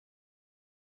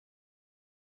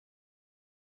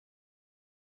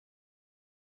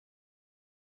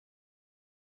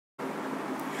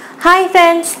Hi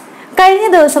friends! കഴിഞ്ഞ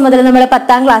ദിവസം മുതൽ നമ്മൾ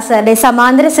 10ാം ക്ലാസ്സുകാരുടെ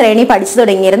സമാന്തര ശ്രേണി പഠിച്ചു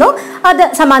തുടങ്ങിയിരുന്നു. അത്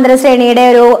സമാന്തര ശ്രേണിയുടെ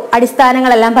ഒരു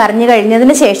അടിസ്ഥാനങ്ങളെല്ലാം പറഞ്ഞു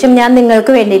കഴിഞ്ഞതിന് ശേഷം ഞാൻ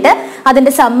നിങ്ങൾക്ക് വേണ്ടിയിട്ട്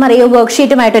അതിന്റെ സമ്മറിയും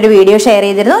വർക്ക്ഷീറ്റുമായിട്ട് ഒരു വീഡിയോ ഷെയർ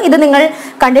ചെയ്തിരുന്നു. ഇത് നിങ്ങൾ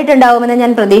കണ്ടിട്ടുണ്ടാവുമെന്ന്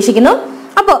ഞാൻ പ്രതീക്ഷിക്കുന്നു.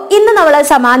 അപ്പോൾ ഇന്ന് നമ്മൾ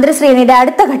സമാന്തര ശ്രേണിയുടെ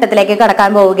അടുത്ത ഘട്ടത്തിലേക്ക് കടക്കാൻ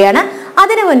പോവുകയാണ്.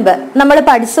 അതിനു മുൻപ് നമ്മൾ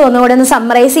പഠിച്ചു ഒന്നുകൂടെ ഒന്ന്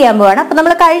സമ്മറൈസ് ചെയ്യാൻ പോവുകയാണ്. അപ്പോൾ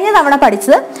നമ്മൾ കഴിഞ്ഞ തവണ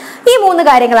പഠിച്ചത് ഈ 3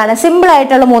 കാര്യങ്ങളാണ്. സിമ്പിൾ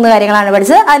ആയിട്ടുള്ള 3 കാര്യങ്ങളാണ്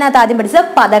പഠിച്ചത്. അതിനകത്ത് ആദ്യം പഠിച്ചത്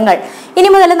പദങ്ങൾ. ഇനി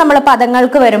മുതൽ നമ്മൾ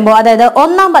പദങ്ങൾക്ക് വരുമ്പോൾ അതായത്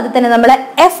ഒന്നാം പദത്തിന് നമ്മൾ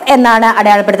എഫ് എന്നാണ്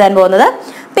അടയാളപ്പെടുത്താൻ പോകുന്നത്.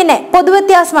 പിന്നെ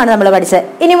പൊതുവ്യത്യാസമാണ് നമ്മൾ പഠിച്ചത്.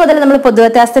 ഇനി മുതൽ നമ്മൾ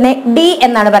പൊതുവ്യത്യാസത്തിനെ ഡി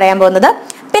എന്നാണ് പറയാൻ പോകുന്നത്.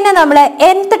 പിന്നെ നമ്മൾ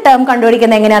nth ടേം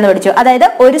കണ്ടുപിടിക്കുന്നത് എങ്ങനെയാണെന്ന് പഠിച്ചു. അതായത്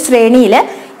ഒരു ശ്രേണിയിൽ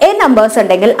n നമ്പേഴ്സ്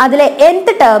ഉണ്ടെങ്കിൽ അതിലെ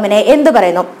nth ടേമിനെ എന്ത്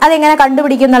പറയുന്നു, അതെങ്ങനെ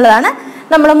കണ്ടുപിടിക്കും എന്നുള്ളതാണ്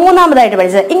നമ്മൾ മൂന്നാമതായിട്ട്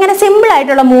പഠിച്ചത്. ഇങ്ങനെ സിമ്പിൾ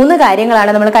ആയിട്ടുള്ള 3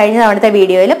 കാര്യങ്ങളാണ് നമ്മൾ കഴിഞ്ഞ തവണത്തെ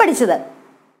വീഡിയോയിൽ പഠിച്ചത്.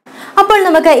 അപ്പോൾ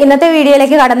നമുക്ക് ഇന്നത്തെ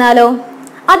വീഡിയോയിലേക്ക് കടന്നാലോ?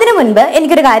 അതിനു മുൻപ്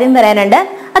എനിക്കൊരു കാര്യം പറയാനുണ്ട്.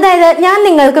 അതായത് ഞാൻ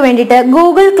നിങ്ങൾക്ക് വേണ്ടിയിട്ട്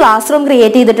ഗൂഗിൾ ക്ലാസ് റൂം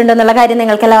ക്രിയേറ്റ് ചെയ്തിട്ടുണ്ടെന്നുള്ള കാര്യം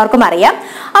നിങ്ങൾക്ക് എല്ലാവർക്കും അറിയാം.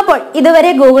 അപ്പോൾ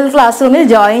ഇതുവരെ ഗൂഗിൾ ക്ലാസ് റൂമിൽ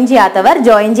ജോയിൻ ചെയ്യാത്തവർ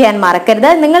ജോയിൻ ചെയ്യാൻ മറക്കരുത്.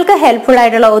 നിങ്ങൾക്ക് ഹെൽപ്ഫുൾ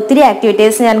ആയിട്ടുള്ള ഒത്തിരി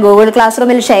ആക്ടിവിറ്റീസ് ഞാൻ ഗൂഗിൾ ക്ലാസ്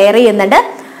റൂമിൽ ഷെയർ ചെയ്യുന്നുണ്ട്.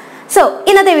 സോ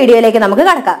ഇന്നത്തെ വീഡിയോയിലേക്ക് നമുക്ക്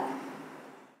കടക്കാം.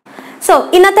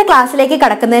 ഇന്നത്തെ ക്ലാസ്സിലേക്ക്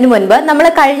കടക്കുന്നതിന് മുൻപ് നമ്മൾ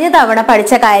കഴിഞ്ഞ തവണ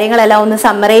പഠിച്ച കാര്യങ്ങളെല്ലാം ഒന്ന്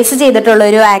സമ്മറൈസ് ചെയ്തിട്ടുള്ള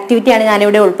ഒരു ആക്ടിവിറ്റിയാണ്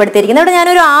ഞാനിവിടെ ഉൾപ്പെടുത്തിയിരിക്കുന്നത്. ഇവിടെ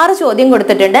ഞാനൊരു 6 ചോദ്യം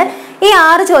കൊടുത്തിട്ടുണ്ട്. ഈ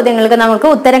 6 ചോദ്യങ്ങൾക്ക് നമുക്ക്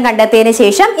ഉത്തരം കണ്ടെത്തിയതിന്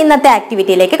ശേഷം ഇന്നത്തെ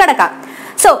ആക്ടിവിറ്റിയിലേക്ക് കടക്കാം.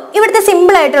 ഇവിടുത്തെ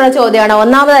സിമ്പിൾ ആയിട്ടുള്ള ചോദ്യമാണ്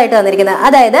ഒന്നാമതായിട്ട് തന്നിരിക്കുന്നത്.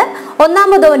 അതായത് ഒന്നാം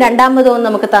പദവും രണ്ടാം പദവും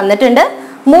നമുക്ക് തന്നിട്ടുണ്ട്.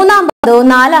 മൂന്നാം പദവും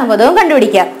നാലാം പദവും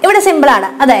കണ്ടുപിടിക്കുക. ഇവിടെ സിമ്പിൾ ആണ്.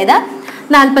 അതായത്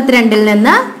 42-ൽ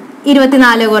നിന്ന്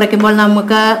 24 കുറയ്ക്കുമ്പോൾ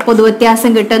നമുക്ക്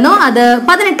പൊതുവ്യത്യാസം കിട്ടുന്നു. അത്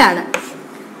 18 ആണ്.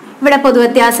 ഇവിടെ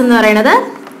പൊതുവ്യത്യാസം എന്ന് പറയുന്നത്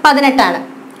 18 ആണ്.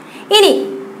 ഇനി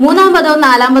മൂന്നാം പദവും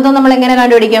നാലാം പദവും നമ്മൾ എങ്ങനെ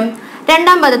കണ്ടുപിടിക്കും?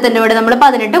 രണ്ടാം പദത്തിന്റെ കൂടെ നമ്മൾ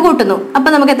 18 കൂട്ടുന്നു. അപ്പൊ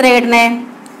നമുക്ക് എത്ര കിട്ടണേ?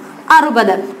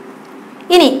 60.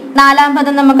 ഇനി നാലാം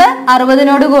പദം നമുക്ക്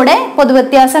 60നോട് കൂടെ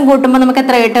പൊതുവ്യത്യാസം കൂട്ടുമ്പോൾ നമുക്ക്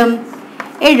എത്ര കിട്ടും?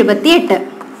 78.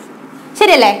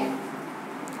 ശരിയല്ലേ?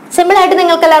 സിമ്പിൾ ആയിട്ട്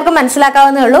നിങ്ങൾക്ക് എല്ലാവർക്കും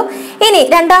മനസ്സിലാക്കാവുന്നേ ഉള്ളൂ. ഇനി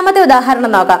രണ്ടാമത്തെ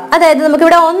ഉദാഹരണം നോക്കാം. അതായത്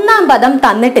നമുക്കിവിടെ ഒന്നാം പദം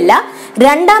തന്നിട്ടില്ല,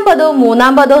 രണ്ടാം പദവും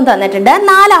മൂന്നാം പദവും തന്നിട്ടുണ്ട്,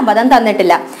 നാലാം പദം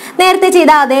തന്നിട്ടില്ല. നേരത്തെ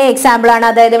ചെയ്ത അതേ എക്സാമ്പിൾ ആണ്.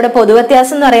 അതായത് ഇവിടെ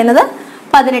പൊതുവ്യത്യാസം എന്ന് പറയുന്നത്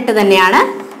 18 തന്നെയാണ്.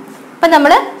 അപ്പൊ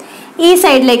നമ്മൾ ഈ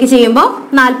സൈഡിലേക്ക് ചെയ്യുമ്പോൾ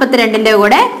 42ന്റെ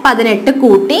കൂടെ 18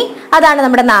 കൂട്ടി, അതാണ്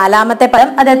നമ്മുടെ നാലാമത്തെ പദം.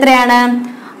 അത് എത്രയാണ്?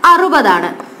 60 ആണ്.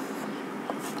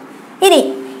 ഇനി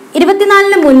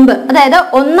 24-ന് മുൻപ് അതായത്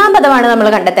ഒന്നാം പദമാണ് നമ്മൾ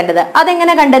കണ്ടെത്തേണ്ടത്.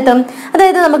 അതെങ്ങനെ കണ്ടെത്തും?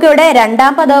 അതായത് നമുക്കിവിടെ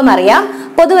രണ്ടാം പദവും അറിയാം,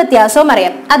 പൊതുവ്യത്യാസവും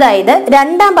അറിയാം. അതായത്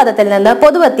രണ്ടാം പദത്തിൽ നിന്ന്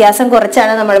പൊതുവ്യത്യാസം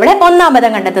കുറച്ചാണ് നമ്മളിവിടെ ഒന്നാം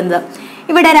പദം കണ്ടെത്തുന്നത്.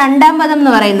 ഇവിടെ രണ്ടാം പദം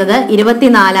എന്ന് പറയുന്നത്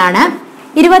 24 ആണ്.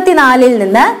 24-ൽ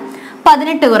നിന്ന്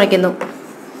 18 കുറയ്ക്കുന്നു.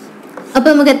 അപ്പൊ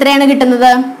നമുക്ക് എത്രയാണ്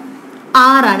കിട്ടുന്നത്?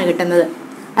 6 ആണ് കിട്ടുന്നത്.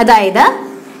 അതായത്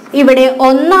ഇവിടെ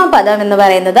ഒന്നാം പദം എന്ന്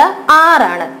പറയുന്നത് 6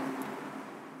 ആണ്.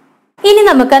 ഇനി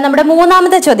നമുക്ക് നമ്മുടെ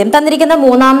മൂന്നാമത്തെ ചോദ്യം, തന്നിരിക്കുന്ന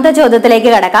മൂന്നാമത്തെ ചോദ്യത്തിലേക്ക്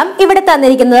കടക്കാം. ഇവിടെ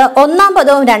തന്നിരിക്കുന്നത് ഒന്നാം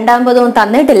പദവും രണ്ടാം പദവും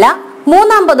തന്നിട്ടില്ല,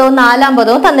 മൂന്നാം പദവും നാലാം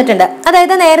പദവും തന്നിട്ടുണ്ട്.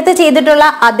 അതായത് നേരത്തെ ചെയ്തിട്ടുള്ള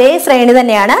അതേ ശ്രേണി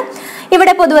തന്നെയാണ്.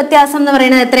 ഇവിടെ പൊതുവ്യത്യാസം എന്ന്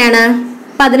പറയുന്നത് എത്രയാണ്?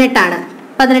 18 ആണ്.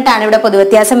 18 ആണ് ഇവിടെ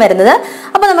പൊതുവ്യത്യാസം വരുന്നത്.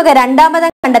 അപ്പൊ നമുക്ക് രണ്ടാം പദം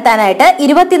കണ്ടെത്താനായിട്ട്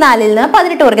 24-ൽ നിന്ന്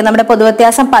 18 കുറയ്ക്കും. നമ്മുടെ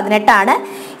പൊതുവ്യത്യാസം 18 ആണ്.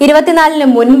 24-ന്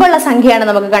മുൻപുള്ള സംഖ്യയാണ്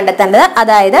നമുക്ക് കണ്ടെത്തേണ്ടത്.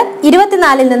 അതായത്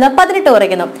 24-ൽ നിന്ന് 18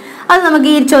 കുറയ്ക്കുന്നു. അത് നമുക്ക്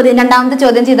ഈ ചോദ്യം രണ്ടാമത്തെ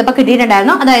ചോദ്യം ചെയ്തപ്പോൾ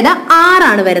കിട്ടിയിട്ടുണ്ടായിരുന്നു. അതായത് 6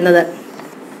 ആണ് വരുന്നത്.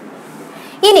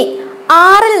 ഇനി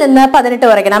 6-ൽ നിന്ന് 18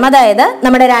 കുറയ്ക്കണം. അതായത്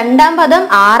നമ്മുടെ രണ്ടാം പദം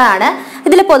 6 ആണ്.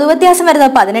 ഇതിൽ പൊതുവ്യത്യാസം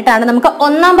വരുന്നത് 18 ആണ്. നമുക്ക്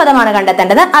ഒന്നാം പദമാണ്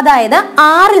കണ്ടെത്തേണ്ടത്. അതായത്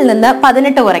 6-ൽ നിന്ന്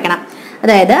 18 കുറയ്ക്കണം.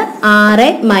 അതായത് 6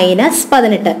 -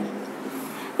 18.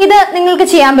 ഇത് നിങ്ങൾക്ക്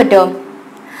ചെയ്യാൻ പറ്റുമോ?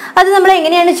 അത് നമ്മൾ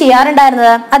എങ്ങനെയാണ്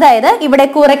ചെയ്യാറുണ്ടായിരുന്നത്? അതായത് ഇവിടെ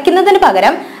കുറയ്ക്കുന്നതിന്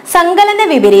പകരം സങ്കലന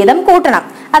വിപരീതം കൂട്ടണം.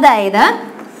 അതായത്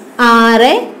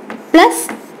 6 +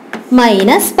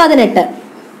 -18.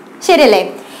 ശരിയല്ലേ?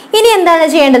 ഇനി എന്താണ്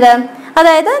ചെയ്യേണ്ടത്?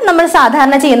 അതായത് നമ്മൾ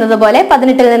സാധാരണ ചെയ്യുന്നത് പോലെ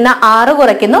 18-ൽ നിന്ന് 6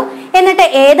 കുറയ്ക്കുന്നു. എന്നിട്ട്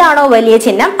ഏതാണോ വലിയ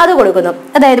ചിഹ്നം അത് കൊടുക്കുന്നു.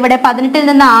 അതായത് ഇവിടെ 18-ൽ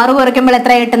നിന്ന് 6 കുറയ്ക്കുമ്പോൾ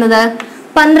എത്ര കിട്ടുന്നത്?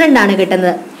 12 ആണ്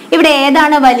കിട്ടുന്നത്. ഇവിടെ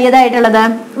ഏതാണ് വലിയതായിട്ടുള്ളത്?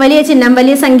 വലിയ ചിഹ്നം,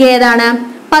 വലിയ സംഖ്യ ഏതാണ്?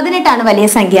 18 ആണ് വലിയ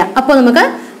സംഖ്യ. അപ്പോൾ നമുക്ക്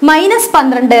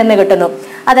 -12 എന്ന് കിട്ടുന്നു.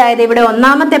 അതായത് ഇവിടെ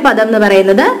ഒന്നാമത്തെ പദം എന്ന്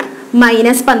പറയുന്നത്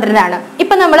 -12 ആണ്.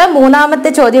 ഇപ്പൊ നമ്മൾ മൂന്നാമത്തെ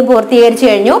ചോദ്യം പൂർത്തീകരിച്ചു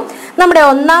കഴിഞ്ഞു. നമ്മുടെ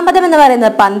ഒന്നാം പദം എന്ന്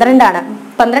പറയുന്നത് 12 ആണ്.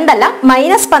 12 അല്ല,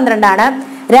 -12 ആണ്.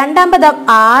 രണ്ടാം പദം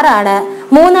 6 ആണ്.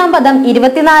 മൂന്നാം പദം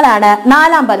 24 ആണ്.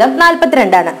 നാലാം പദം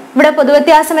 42 ആണ്. ഇവിടെ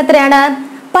പൊതുവ്യത്യാസം എത്രയാണ്?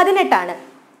 18 ആണ്.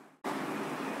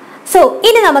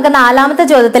 ഇനി നമുക്ക് നാലാമത്തെ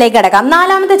ചോദ്യത്തിലേക്ക് കിടക്കാം.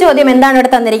 നാലാമത്തെ ചോദ്യം എന്താണ് ഇവിടെ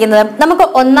തന്നിരിക്കുന്നത്? നമുക്ക്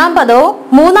ഒന്നാം പദവും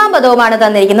മൂന്നാം പദവുമാണ്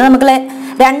തന്നിരിക്കുന്നത്. നമുക്ക്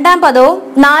രണ്ടാം പദവും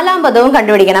നാലാം പദവും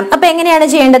കണ്ടുപിടിക്കണം. അപ്പൊ എങ്ങനെയാണ്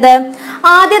ചെയ്യേണ്ടത്?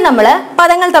 ആദ്യം നമ്മൾ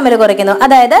പദങ്ങൾ തമ്മിൽ കുറയ്ക്കുന്നു.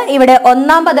 അതായത് ഇവിടെ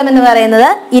ഒന്നാം പദം എന്ന് പറയുന്നത്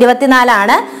 24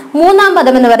 ആണ്, മൂന്നാം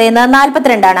പദം എന്ന് പറയുന്നത്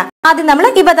 42 ആണ്. ആദ്യം നമ്മൾ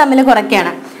ഇവ തമ്മിൽ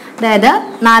കുറയ്ക്കുകയാണ്. അതായത്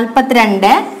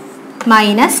 42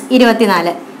 മൈനസ്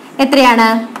 24 എത്രയാണ്?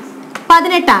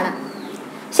 18 ആണ്.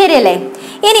 ശരിയല്ലേ?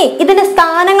 ഇനി ഇതിന്റെ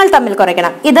സ്ഥാനങ്ങൾ തമ്മിൽ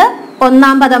കുറയ്ക്കണം. ഇത്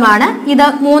ഒന്നാം പദമാണ്, ഇത്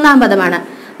മൂന്നാം പദമാണ്.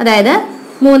 അതായത്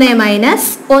 3 മൈനസ്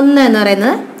 1 എന്ന്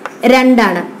പറയുന്നത് 2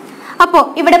 ആണ്. അപ്പോ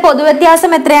ഇവിടെ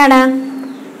പൊതുവ്യത്യാസം എത്രയാണ്?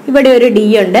 ഇവിടെ ഒരു ഡി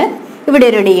ഉണ്ട്, ഇവിടെ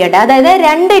ഒരു ഡി ഉണ്ട്, അതായത്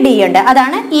 2 ഡി ഉണ്ട്.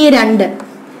 അതാണ് ഈ 2.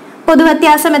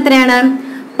 പൊതുവ്യത്യാസം എത്രയാണ്?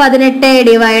 18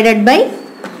 ഡിവൈഡഡ് ബൈ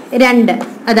 2,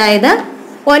 അതായത്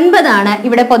 9 ആണ്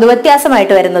ഇവിടെ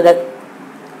പൊതുവ്യത്യാസമായിട്ട് വരുന്നത്.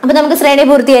 അപ്പൊ നമുക്ക് ശ്രേണി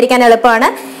പൂർത്തീകരിക്കാൻ എളുപ്പമാണ്.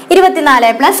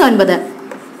 24 പ്ലസ് 9.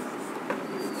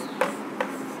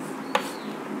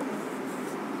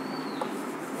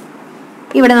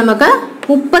 ഇവിടെ നമുക്ക്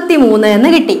 33 എന്ന്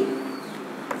കിട്ടി.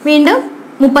 വീണ്ടും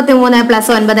 33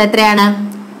 പ്ലസ് 9 എത്രയാണ്?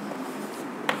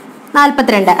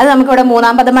 42. അത് നമുക്ക് ഇവിടെ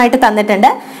മൂന്നാം പദമായിട്ട് തന്നിട്ടുണ്ട്.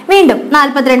 വീണ്ടും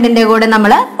 42ന്റെ കൂടെ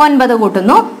നമ്മൾ 9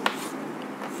 കൂട്ടുന്നു.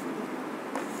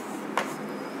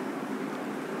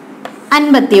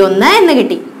 51 എന്ന്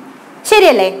കിട്ടി.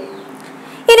 ശരിയല്ലേ?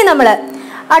 ഇനി നമ്മൾ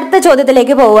അടുത്ത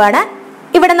ചോദ്യത്തിലേക്ക് പോവുകയാണ്.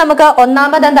 ഇവിടെ നമുക്ക് ഒന്നാം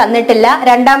പദം തന്നിട്ടില്ല,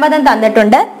 രണ്ടാം പദം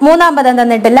തന്നിട്ടുണ്ട്, മൂന്നാം പദം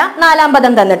തന്നിട്ടില്ല, നാലാം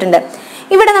പദം തന്നിട്ടുണ്ട്.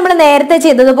 ഇവിടെ നമ്മൾ നേരത്തെ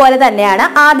ചെയ്തതുപോലെ തന്നെയാണ്.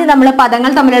 ആദ്യം നമ്മൾ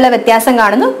പദങ്ങൾ തമ്മിലുള്ള വ്യത്യാസം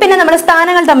കാണുന്നു, പിന്നെ നമ്മൾ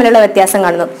സ്ഥാനങ്ങൾ തമ്മിലുള്ള വ്യത്യാസം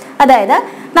കാണുന്നു. അതായത്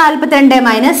 42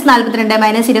 മൈനസ് 24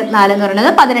 എന്ന് പറയുന്നത്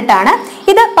 18 ആണ്.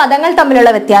 ഇത് പദങ്ങൾ തമ്മിലുള്ള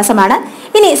വ്യത്യാസമാണ്.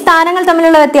 ഇനി സ്ഥാനങ്ങൾ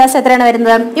തമ്മിലുള്ള വ്യത്യാസം എത്രയാണ്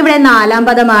വരുന്നത്? ഇവിടെ നാലാം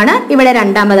പദമാണ്, ഇവിടെ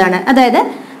രണ്ടാം പദമാണ്. അതായത്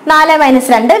 4 മൈനസ്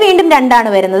 2 വീണ്ടും 2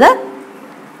 ആണ് വരുന്നത്.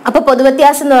 അപ്പൊ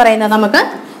പൊതുവ്യത്യാസം എന്ന് പറയുന്നത് നമുക്ക്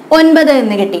 9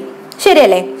 എന്ന് കിട്ടി.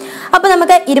 ശരിയല്ലേ? അപ്പൊ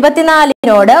നമുക്ക്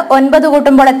 24നോട് 9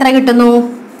 കൂട്ടുമ്പോൾ എത്ര കിട്ടുന്നു?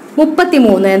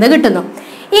 33 എന്ന് കിട്ടുന്നു.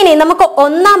 ഇനി നമുക്ക്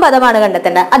ഒന്നാം പദമാണ്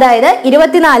കണ്ടെത്തേണ്ടത്. അതായത്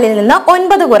 24ൽ നിന്ന്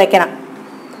 9 കുറയ്ക്കണം.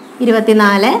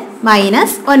 24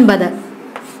 മൈനസ് 9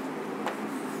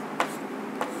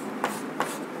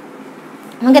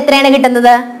 നമുക്ക് എത്രയാണ്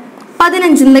കിട്ടുന്നത്?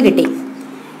 15 എന്ന് കിട്ടി.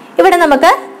 ഇവിടെ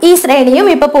നമുക്ക് ഈ ശ്രേണിയും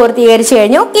ഇപ്പൊ പൂർത്തീകരിച്ചു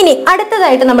കഴിഞ്ഞു. ഇനി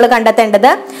അടുത്തതായിട്ട് നമ്മൾ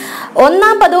കണ്ടെത്തേണ്ടത്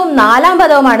ഒന്നാം പദവും നാലാം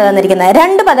പദവുമാണ് തന്നിരിക്കുന്നത്.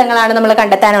 2 പദങ്ങളാണ് നമ്മൾ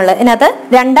കണ്ടെത്താനുള്ളത്. ഇതിനകത്ത്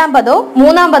രണ്ടാം പദവും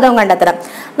മൂന്നാം പദവും കണ്ടെത്തണം.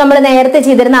 നമ്മൾ നേരത്തെ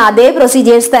ചെയ്തിരുന്ന അതേ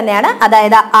പ്രൊസീജിയേഴ്സ് തന്നെയാണ്.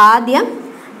 അതായത് ആദ്യം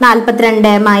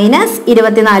 42 മൈനസ്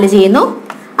 24 ചെയ്യുന്നു.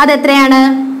 അതെത്രയാണ്?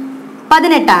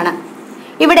 18 ആണ്.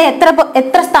 ഇവിടെ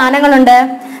എത്ര സ്ഥാനങ്ങളുണ്ട്?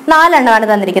 4 എണ്ണമാണ്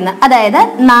തന്നിരിക്കുന്നത്. അതായത്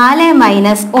 4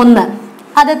 മൈനസ് 1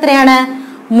 അതെത്രയാണ്?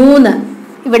 3.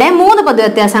 ഇവിടെ 3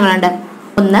 പൊതുവ്യത്യാസങ്ങളുണ്ട്.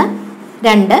 1,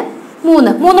 2,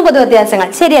 3 പൊതുവ്യത്യാസങ്ങൾ.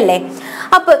 ശരിയല്ലേ?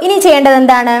 അപ്പൊ ഇനി ചെയ്യേണ്ടത്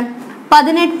എന്താണ്?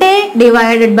 18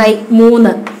 ഡിവൈഡഡ് ബൈ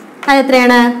 3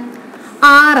 അതെത്രയാണ്?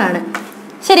 6 ആണ്.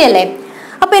 ശരിയല്ലേ?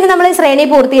 അപ്പൊ ഇനി നമ്മൾ ഈ ശ്രേണി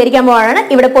പൂർത്തീകരിക്കാൻ പോവാണ്.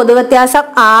 ഇവിടെ പൊതുവ്യത്യാസം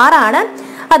 6 ആണ്.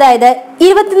 അതായത്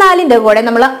 24ന്റെ കൂടെ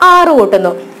നമ്മൾ 6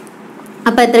 കൂട്ടുന്നു.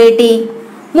 അപ്പൊ എത്ര കിട്ടി?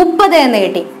 30 എന്ന്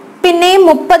കിട്ടി. പിന്നെയും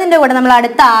 30ന്റെ കൂടെ നമ്മൾ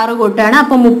അടുത്ത 6 കൂട്ടുകയാണ്.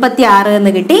 അപ്പൊ 36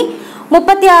 എന്ന് കിട്ടി.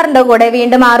 36ന്റെ കൂടെ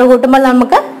വീണ്ടും 6 കൂട്ടുമ്പോൾ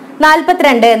നമുക്ക്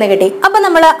 42 എന്ന് കിട്ടി. അപ്പൊ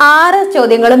നമ്മൾ 6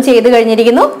 ചോദ്യങ്ങളും ചെയ്തു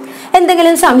കഴിഞ്ഞിരിക്കുന്നു.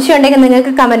 എന്തെങ്കിലും സംശയം ഉണ്ടെങ്കിൽ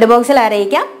നിങ്ങൾക്ക് കമന്റ് ബോക്സിൽ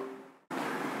അറിയിക്കാം.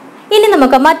 ഇനി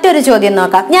നമുക്ക് മറ്റൊരു ചോദ്യം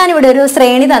നോക്കാം. ഞാനിവിടെ ഒരു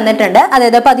ശ്രേണി തന്നിട്ടുണ്ട്.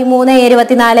 അതായത് 13,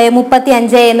 24,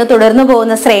 35 എന്ന് തുടർന്നു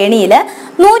പോകുന്ന ശ്രേണിയിൽ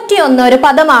 101 ഒരു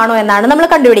പദമാണോ എന്നാണ് നമ്മൾ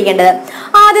കണ്ടുപിടിക്കേണ്ടത്.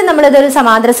 ആദ്യം നമ്മൾ ഇതൊരു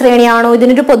സമാന്തര ശ്രേണിയാണോ,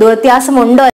 ഇതിനൊരു പൊതുവ്യത്യാസം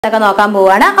ഉണ്ടോ എന്നൊക്കെ നോക്കാൻ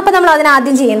പോവുകയാണ്. അപ്പൊ നമ്മൾ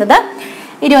അതിനാദ്യം ചെയ്യുന്നത്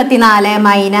 24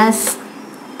 മൈനസ്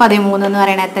 13 എന്ന്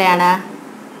പറയുന്നത് എത്രയാണ്?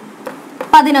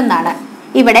 11 ആണ്.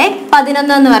 ഇവിടെ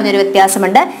 11 എന്ന് പറഞ്ഞൊരു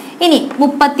വ്യത്യാസമുണ്ട്. ഇനി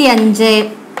 35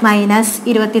 മൈനസ്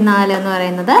 24 എന്ന്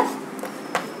പറയുന്നത്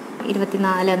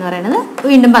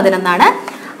വീണ്ടും 11 ആണ്.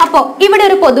 അപ്പോ ഇവിടെ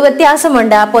ഒരു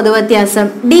പൊതുവ്യത്യാസമുണ്ട്. ആ പൊതുവ്യത്യാസം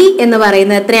ഡി എന്ന്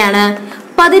പറയുന്നത് എത്രയാണ്?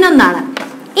 11 ആണ്.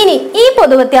 ഇനി ഈ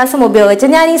പൊതുവ്യത്യാസം ഉപയോഗിച്ച്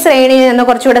ഞാൻ ഈ ശ്രേണിയിൽ നിന്ന്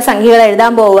കുറച്ചുകൂടെ സംഖ്യകൾ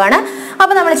എഴുതാൻ പോവുകയാണ്.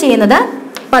 അപ്പൊ നമ്മൾ ചെയ്യുന്നത്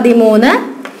 13,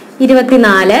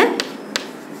 24,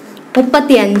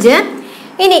 35.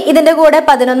 ഇനി ഇതിന്റെ കൂടെ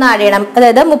 11 ആഡ് ചെയ്യണം.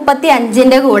 അതായത്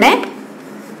 35ന്റെ കൂടെ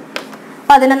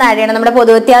 11 ആഡ് ചെയ്യണം. നമ്മുടെ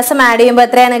പൊതുവ്യത്യാസം ആഡ് ചെയ്യുമ്പോൾ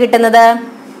എത്രയാണ് കിട്ടുന്നത്?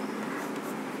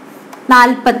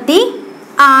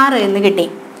 46 എന്ന് കിട്ടി.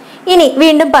 ഇനി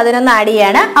വീണ്ടും 11 ആഡ്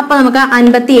ചെയ്യാണ്. അപ്പൊ നമുക്ക്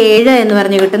 57 എന്ന്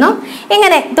പറഞ്ഞു കിട്ടുന്നു.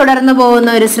 ഇങ്ങനെ തുടർന്ന് പോകുന്ന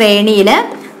ഒരു ശ്രേണിയിൽ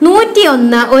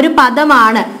 101 ഒരു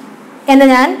പദമാണ് എന്ന്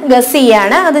ഞാൻ ഗസ്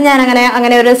ചെയ്യാണ്. അത് ഞാൻ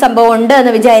അങ്ങനെ ഒരു സംഭവം ഉണ്ട്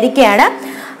എന്ന് വിചാരിക്കുകയാണ്.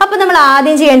 അപ്പൊ നമ്മൾ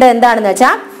ആദ്യം ചെയ്യേണ്ടത് എന്താണെന്ന്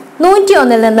വെച്ചാൽ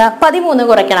 101ൽ നിന്ന് 13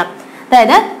 കുറയ്ക്കണം.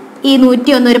 അതായത് ഈ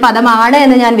 101 ഒരു പദമാണ്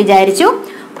എന്ന് ഞാൻ വിചാരിച്ചു.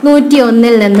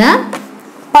 101ൽ നിന്ന്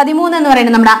 13 എന്ന്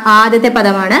പറയുന്നത് നമ്മുടെ ആദ്യത്തെ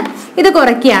പദമാണ്. ഇത്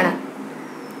കുറയ്ക്കുകയാണ്.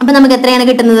 അപ്പൊ നമുക്ക് എത്രയാണ്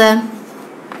കിട്ടുന്നത്?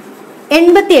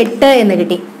 88 എന്ന്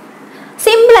കിട്ടി.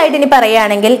 സിമ്പിൾ ആയിട്ട് ഇനി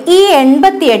പറയുകയാണെങ്കിൽ ഈ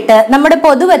 88 നമ്മുടെ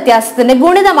പൊതുവ്യത്യാസത്തിന്റെ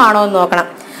ഗുണിതമാണോ എന്ന് നോക്കണം.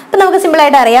 അപ്പൊ നമുക്ക് സിമ്പിൾ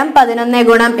ആയിട്ട് അറിയാം. 11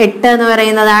 ഗുണം 8 എന്ന്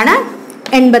പറയുന്നതാണ്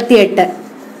 88.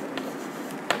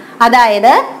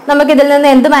 അതായത് നമുക്ക് ഇതിൽ നിന്ന്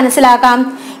എന്ത് മനസ്സിലാക്കാം?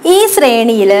 ഈ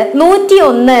ശ്രേണിയിൽ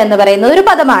 101 എന്ന് പറയുന്നത് ഒരു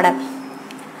പദമാണ്.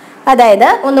 അതായത്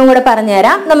ഒന്നും കൂടെ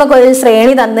പറഞ്ഞുതരാം. നമുക്കൊരു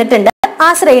ശ്രേണി തന്നിട്ടുണ്ട്. ആ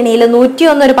ശ്രേണിയിൽ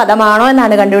 101 ഒരു പദമാണോ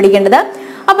എന്നാണ് കണ്ടുപിടിക്കേണ്ടത്.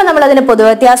 അപ്പൊ നമ്മൾ അതിന്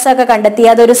പൊതുവ്യത്യാസമൊക്കെ കണ്ടെത്തി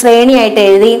അതൊരു ശ്രേണിയായിട്ട്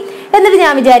എഴുതി. എന്നിട്ട്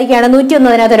ഞാൻ വിചാരിക്കുകയാണ് 101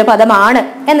 അതിനകത്തൊരു പദമാണ്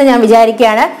എന്ന് ഞാൻ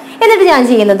വിചാരിക്കുകയാണ്. എന്നിട്ട് ഞാൻ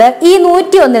ചെയ്യുന്നത് ഈ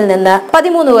 101 നിന്ന്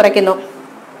 13 കുറയ്ക്കുന്നു.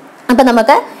 അപ്പൊ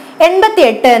നമുക്ക്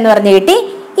 88 എന്ന് പറഞ്ഞു കിട്ടി.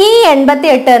 ഈ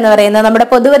 88 എന്ന് പറയുന്നത് നമ്മുടെ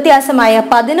പൊതുവ്യത്യാസമായ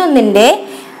 11ന്റെ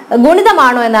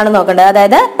ഗുണിതമാണോ എന്നാണ് നോക്കേണ്ടത്.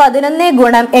 അതായത് 11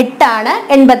 ഗുണം 8 ആണ്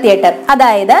 88.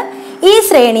 അതായത് ഈ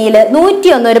ശ്രേണിയിൽ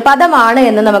 101 ഒരു പദമാണ്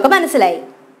എന്ന് നമുക്ക് മനസ്സിലായി.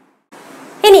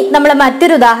 ഇനി നമ്മൾ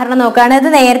മറ്റൊരു ഉദാഹരണം നോക്കുകയാണ്. ഇത്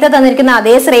നേരത്തെ തന്നിരിക്കുന്ന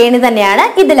അതേ ശ്രേണി തന്നെയാണ്.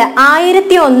 ഇതില്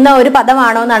 1001 ഒരു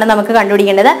പദമാണോ എന്നാണ് നമുക്ക്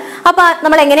കണ്ടുപിടിക്കേണ്ടത്. അപ്പൊ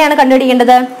നമ്മൾ എങ്ങനെയാണ്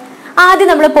കണ്ടുപിടിക്കേണ്ടത്? ആദ്യം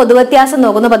നമ്മൾ പൊതുവ്യത്യാസം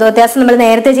നോക്കുന്നു. പൊതുവ്യത്യാസം നമ്മൾ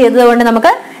നേരത്തെ ചെയ്തത് കൊണ്ട്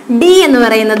നമുക്ക് ഡി എന്ന്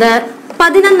പറയുന്നത്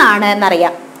 11 ആണ്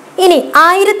എന്നറിയാം. ഇനി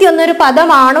 1001 ഒരു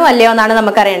പദമാണോ അല്ലയോ എന്നാണ്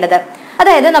നമുക്കറിയേണ്ടത്.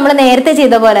 അതായത് നമ്മൾ നേരത്തെ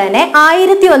ചെയ്ത പോലെ തന്നെ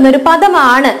 1001 ഒരു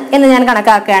പദമാണ് എന്ന് ഞാൻ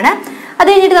കണക്കാക്കുകയാണ്. അത്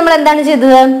കഴിഞ്ഞിട്ട് നമ്മൾ എന്താണ്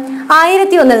ചെയ്തത്?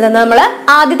 1001 നിന്ന് നമ്മൾ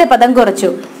ആദ്യത്തെ പദം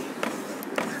കുറച്ചു.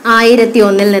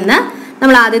 1001 നിന്ന്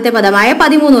നമ്മൾ ആദ്യത്തെ പദമായ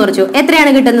 13 കുറച്ചു.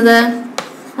 എത്രയാണ് കിട്ടുന്നത്?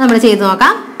 നമ്മൾ ചെയ്തു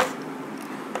നോക്കാം.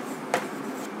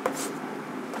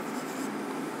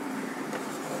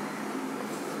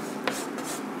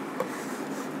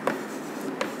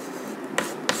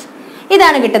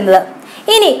 ഇതാണ് കിട്ടുന്നത്.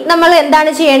 ഇനി നമ്മൾ എന്താണ്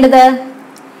ചെയ്യേണ്ടത്?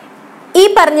 ഈ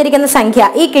പറഞ്ഞിരിക്കുന്ന സംഖ്യ,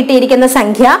 ഈ കിട്ടിയിരിക്കുന്ന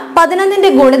സംഖ്യ 11ന്റെ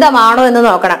ഗുണിതമാണോ എന്ന്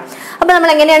നോക്കണം. അപ്പൊ നമ്മൾ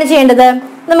എങ്ങനെയാണ് ചെയ്യേണ്ടത്?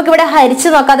 നമുക്കിവിടെ ഹരിച്ചു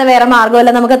നോക്കാതെ വേറെ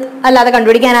മാർഗമല്ല, നമുക്ക് അല്ലാതെ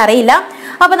കണ്ടുപിടിക്കാൻ അറിയില്ല.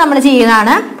 അപ്പൊ നമ്മൾ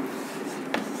ചെയ്യുന്നതാണ്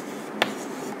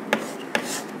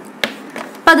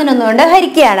 11 കൊണ്ട്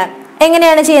ഹരിക്കുകയാണ്.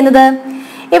 എങ്ങനെയാണ് ചെയ്യുന്നത്?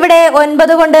 ഇവിടെ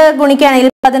 9 കൊണ്ട് ഗുണിക്കുകയാണെങ്കിൽ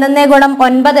 11 ഗുണം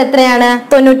 9 എത്രയാണ്?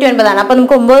 99 ആണ്. അപ്പൊ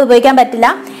നമുക്ക് 9 ഉപയോഗിക്കാൻ പറ്റില്ല.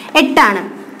 8 ആണ്.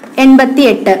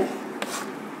 88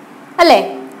 അല്ലേ?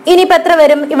 ഇനിയിപ്പോ എത്ര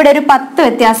വരും? ഇവിടെ ഒരു 10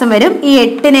 വ്യത്യാസം വരും. ഈ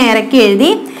 8നെ ഇറക്കി എഴുതി.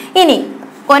 ഇനി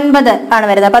 9 ആണ്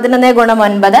വരുന്നത്. 11 ഗുണം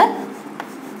 9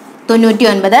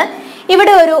 99.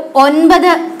 ഇവിടെ ഒരു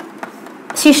 9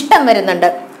 ശിഷ്ടം വരുന്നുണ്ട്.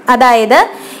 അതായത്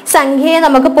സംഖ്യയെ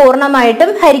നമുക്ക്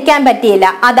പൂർണ്ണമായിട്ടും ഹരിക്കാൻ പറ്റിയില്ല.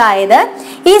 അതായത്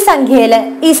ഈ സംഖ്യയില്,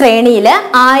 ഈ ശ്രേണിയില്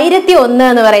 1001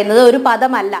 എന്ന് പറയുന്നത് ഒരു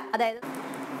പദമല്ല. അതായത്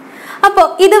അപ്പോൾ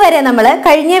ഇതുവരെ നമ്മൾ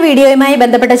കഴിഞ്ഞ വീഡിയോയുമായി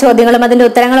ബന്ധപ്പെട്ട ചോദ്യങ്ങളും അതിന്റെ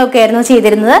ഉത്തരങ്ങളും ഒക്കെ ആയിരുന്നു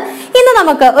ചെയ്തിരുന്നത്. ഇന്ന്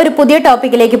നമുക്ക് ഒരു പുതിയ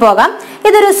ടോപ്പിക്കിലേക്ക് പോകാം.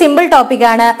 ഇതൊരു സിമ്പിൾ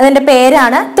ടോപ്പിക്കാണ്. അതിന്റെ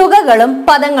പേരാണ് തുകകളും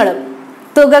പദങ്ങളും.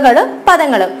 തുകകളും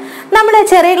പദങ്ങളും. നമ്മൾ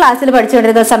ചെറിയ ക്ലാസ്സിൽ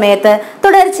പഠിച്ചുകൊണ്ടിരുന്ന സമയത്ത്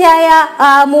തുടർച്ചയായ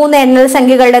 3 എണ്ണൽ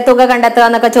സംഖ്യകളുടെ തുക കണ്ടെത്തുക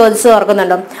എന്നൊക്കെ ചോദിച്ചു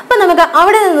ഓർക്കുന്നുണ്ടോ? അപ്പൊ നമുക്ക്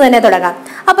അവിടെ നിന്ന് തന്നെ തുടങ്ങാം.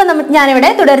 അപ്പൊ ഞാനിവിടെ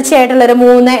തുടർച്ചയായിട്ടുള്ള ഒരു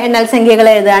 3 എണ്ണൽ സംഖ്യകൾ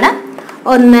എഴുതുകയാണ്.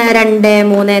 1 2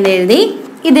 3 എന്ന് എഴുതി.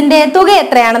 ഇതിന്റെ തുക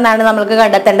എത്രയാണെന്നാണ് നമ്മൾക്ക്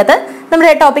കണ്ടെത്തേണ്ടത്.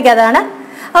 നമ്മുടെ ടോപ്പിക് അതാണ്.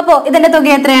 അപ്പോ ഇതിന്റെ തുക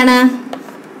എത്രയാണ്?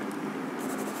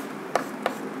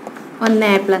 1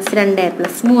 + 2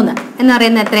 + 3 എന്ന്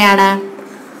പറയുന്നത് എത്രയാണ്?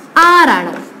 6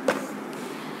 ആണ്.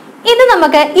 ഇത്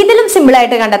നമുക്ക് ഇതിലും സിമ്പിൾ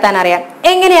ആയിട്ട് കണ്ടെത്താൻ അറിയാം.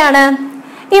 എങ്ങനെയാണ്?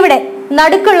 ഇവിടെ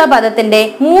നടുക്കുള്ള പദത്തിന്റെ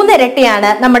 3 ഇരട്ടിയാണ്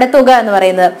നമ്മുടെ തുക എന്ന്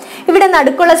പറയുന്നത്. ഇവിടെ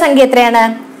നടുക്കുള്ള സംഖ്യ എത്രയാണ്?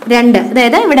 2.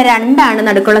 അതായത് ഇവിടെ 2 ആണ്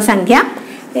നടുക്കുള്ള സംഖ്യ.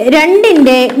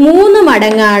 2ന്റെ 3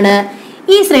 മടങ്ങാണ്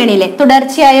ഈ ശ്രേണിയിലെ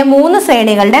തുടർച്ചയായ 3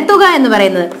 ശ്രേണികളുടെ തുക എന്ന്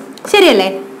പറയുന്നത്. ശരിയല്ലേ?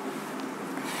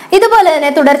 ഇതുപോലെ തന്നെ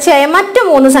തുടർച്ചയായ മറ്റു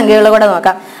 3 സംഖ്യകൾ കൂടെ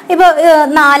നോക്കാം. ഇപ്പൊ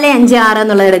 4 5 6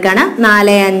 എന്നുള്ളത് എടുക്കാണ്.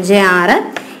 4 5 6.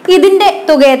 ഇതിന്റെ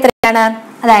തുക എത്രയാണ്?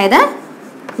 അതായത്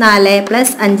 4 +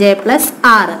 5 +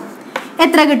 6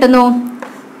 എത്ര കിട്ടുന്നു?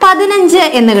 15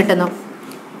 എന്ന് കിട്ടുന്നു.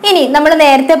 ഇനി നമ്മൾ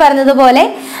നേരത്തെ പറഞ്ഞതുപോലെ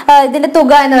ഇതിന്റെ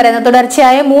തുക എന്ന് പറയുന്നത്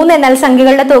തുടർച്ചയായ 3 എണ്ണൽ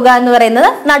സംഖ്യകളുടെ തുക എന്ന് പറയുന്നത്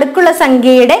നടുക്കുള്ള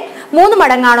സംഖ്യയുടെ 3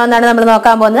 മടങ്ങാണോ എന്നാണ് നമ്മൾ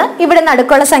നോക്കാൻ പോകുന്നത്. ഇവിടെ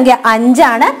നടുക്കുള്ള സംഖ്യ 5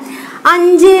 ആണ്.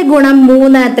 5 ഗുണം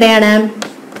 3 എത്രയാണ്?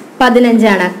 15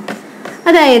 ആണ്.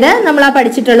 അതായത് നമ്മൾ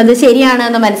പഠിച്ചിട്ടുള്ളത് ശരിയാണ്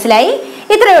എന്ന് മനസ്സിലായി.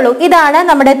 ഇത്രയേ ഉള്ളൂ. ഇതാണ്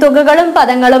നമ്മുടെ തുകകളും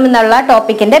പദങ്ങളും എന്നുള്ള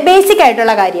ടോപ്പിക്കിന്റെ ബേസിക്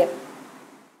ആയിട്ടുള്ള കാര്യം.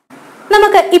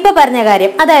 നമുക്ക് ഇപ്പൊ പറഞ്ഞ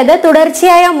കാര്യം, അതായത്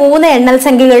തുടർച്ചയായ 3 എണ്ണൽ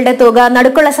സംഖ്യകളുടെ തുക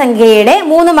നടുക്കുള്ള സംഖ്യയുടെ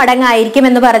 3 മടങ്ങായിരിക്കും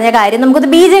എന്ന് പറഞ്ഞ കാര്യം നമുക്കത്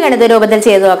ബീജഗണിത രൂപത്തിൽ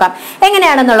ചെയ്തു നോക്കാം.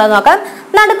 എങ്ങനെയാണെന്നുള്ളത് നോക്കാം.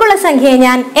 നടുക്കുള്ള സംഖ്യയെ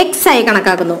ഞാൻ x ആയി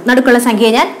കണക്കാക്കുന്നു. നടുക്കുള്ള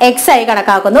സംഖ്യയെ ഞാൻ x ആയി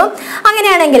കണക്കാക്കുന്നു.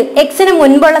 അങ്ങനെയാണെങ്കിൽ xന്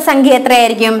മുൻപുള്ള സംഖ്യ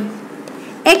എത്രയായിരിക്കും?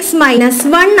 x -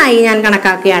 1 ആയി ഞാൻ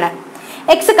കണക്കാക്കുകയാണ്.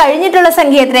 x കഴിഞ്ഞിട്ടുള്ള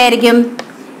സംഖ്യ എത്രയായിരിക്കും?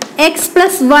 x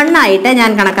 + 1 ആയിട്ട്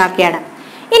ഞാൻ കണക്കാക്കുകയാണ്.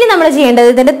 ഇനി നമ്മൾ ചെയ്യേണ്ടത്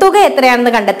ഇതിന്റെ തുക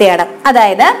എത്രയാണെന്ന് കണ്ടെത്തുകയാണ്.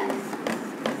 അതായത്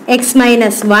x -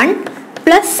 1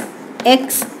 + x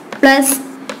 +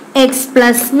 x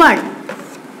 + 1.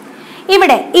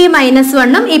 ഇവിടെ ഈ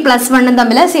 -1ഉം ഈ +1ഉം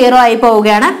തമ്മിൽ 0 ആയി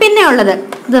പോവുകയാണ്. പിന്നെ ഉള്ളത്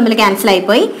ഇത് തമ്മിൽ ക്യാൻസൽ ആയി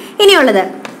പോയി. ഇനിയുള്ളത്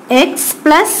x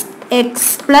 + x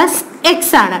 + x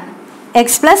ആണ്. x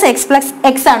 + x +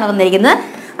 x ആണ് വന്നിരിക്കുന്നത്.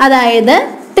 അതായത്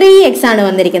 3x ആണ്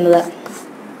വന്നിരിക്കുന്നത്.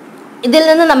 ഇതിൽ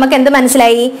നിന്ന് നമുക്ക് എന്ത്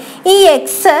മനസ്സിലായി? ഈ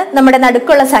എക്സ് നമ്മുടെ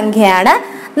നടുക്കുള്ള സംഖ്യയാണ്.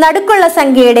 നടുക്കുള്ള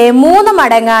സംഖ്യയുടെ 3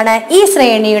 മടങ്ങാണ് ഈ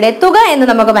ശ്രേണിയുടെ തുക എന്ന്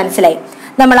നമുക്ക് മനസ്സിലായി.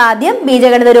 നമ്മൾ ആദ്യം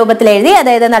ബീജഗണിത രൂപത്തിൽ എഴുതി.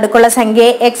 അതായത് നടുക്കുള്ള സംഖ്യ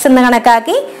എക്സ് എന്ന്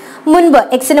കണക്കാക്കി. മുൻപ്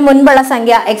എക്സിന് മുൻപുള്ള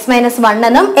സംഖ്യ x-1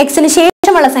 എന്നും എക്സിന്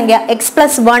ശേഷമുള്ള സംഖ്യ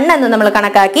x+1 എന്നും നമ്മൾ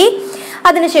കണക്കാക്കി.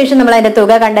 അതിനുശേഷം നമ്മൾ അതിന്റെ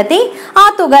തുക കണ്ടെത്തി. ആ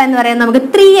തുക എന്ന് പറയുന്നത് നമുക്ക്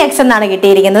 3x എന്നാണ്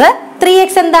കിട്ടിയിരിക്കുന്നത്.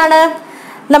 3x എന്താണ്?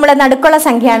 നമ്മുടെ നടുക്കുള്ള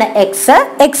സംഖ്യയാണ് എക്സ്.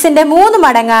 എക്സിന്റെ 3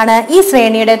 മടങ്ങാണ് ഈ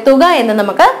ശ്രേണിയുടെ തുക എന്ന്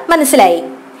നമുക്ക് മനസ്സിലായി.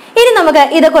 ഇനി നമുക്ക്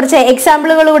ഇത് കുറച്ച്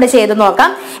എക്സാമ്പിളുകൾ കൂടെ ചെയ്ത് നോക്കാം.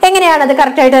 എങ്ങനെയാണ് അത്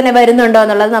കറക്റ്റ് ആയിട്ട് തന്നെ വരുന്നുണ്ടോ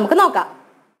എന്നുള്ളത് നമുക്ക് നോക്കാം.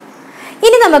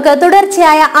 ഇനി നമുക്ക്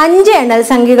തുടർച്ചയായ 5 എണ്ണൽ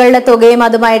സംഖ്യകളുടെ തുകയും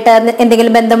അതുമായിട്ട്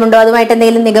എന്തെങ്കിലും ബന്ധമുണ്ടോ, അതുമായിട്ട്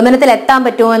എന്തെങ്കിലും നിഗമനത്തിൽ എത്താൻ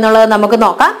പറ്റുമോ എന്നുള്ളത് നമുക്ക്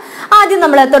നോക്കാം. ആദ്യം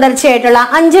നമ്മൾ തുടർച്ചയായിട്ടുള്ള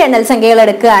 5 എണ്ണൽ സംഖ്യകൾ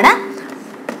എടുക്കുകയാണ്.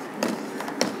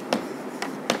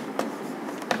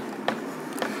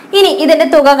 ഇനി ഇതിന്റെ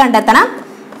തുക കണ്ടെത്തണം.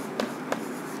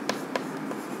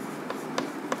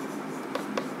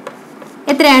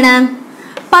 എത്രയാണ്?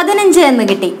 15 എന്ന്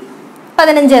കിട്ടി.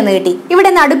 15 എന്ന് കിട്ടി. ഇവിടെ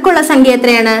നടുക്കുള്ള സംഖ്യ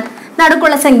എത്രയാണ്?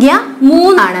 നടുക്കുള്ള സംഖ്യ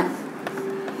 3 ആണ്.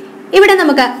 ഇവിടെ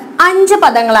നമുക്ക് 5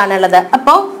 പദങ്ങളാണ് ഉള്ളത്.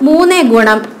 അപ്പോൾ 3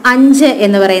 ഗുണം 5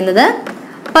 എന്ന് പറയുന്നത്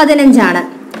 15 ആണ്.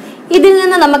 ഇതിൽ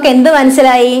നിന്ന് നമുക്ക് എന്ത്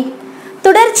മനസ്സിലായി?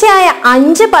 തുടർച്ചയായ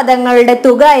 5 പദങ്ങളുടെ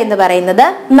തുക എന്ന് പറയുന്നത്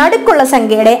നടുക്കുള്ള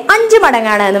സംഖ്യയുടെ 5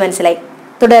 മടങ്ങാണ് എന്ന് മനസ്സിലായി.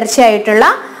 തുടർച്ചയായിട്ടുള്ള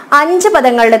 5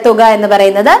 പദങ്ങളുടെ തുക എന്ന്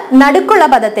പറയുന്നത് നടുക്കുള്ള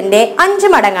പദത്തിന്റെ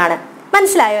 5 മടങ്ങാണ്.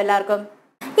 മനസ്സിലായോ എല്ലാവർക്കും?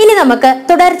 ഇനി നമുക്ക്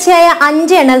തുടർച്ചയായ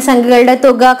 5 എണ്ണൽ സംഖ്യകളുടെ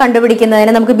തുക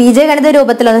കണ്ടുപിടിക്കുന്നതിന് നമുക്ക് ബീജഗണിത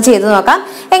രൂപത്തിൽ ഒന്ന് ചെയ്തു നോക്കാം.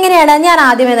 എങ്ങനെയാണ്? ഞാൻ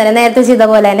ആദ്യമേ തന്നെ നേരത്തെ ചെയ്ത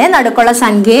പോലെ തന്നെ നടുക്കുള്ള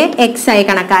സംഖ്യയെ എക്സ് ആയി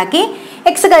കണക്കാക്കി.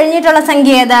 എക്സ് കഴിഞ്ഞിട്ടുള്ള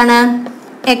സംഖ്യ ഏതാണ്?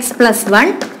 x+1.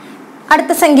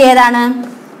 അടുത്ത സംഖ്യ ഏതാണ്?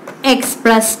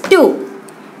 x+2.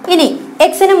 ഇനി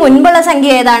എക്സിന് മുൻപുള്ള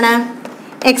സംഖ്യ ഏതാണ്?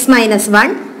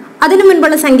 x-1. അതിനു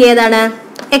മുൻപുള്ള സംഖ്യ ഏതാണ്?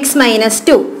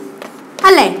 x-2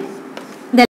 അല്ലേ?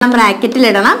 ഇതെല്ലാം ബ്രാക്കറ്റിൽ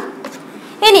ഇടണം.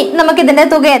 ഇനി നമുക്ക് ഇതിന്റെ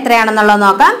തുക എത്രയാണെന്നുള്ളത്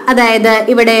നോക്കാം. അതായത്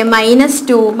ഇവിടെ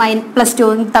 -2 +2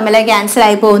 തമ്മിൽ ക്യാൻസൽ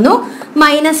ആയി പോകുന്നു.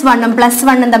 -1ഉം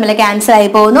 +1ഉം തമ്മിൽ ക്യാൻസൽ ആയി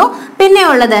പോകുന്നു. പിന്നെ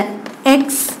ഉള്ളത് x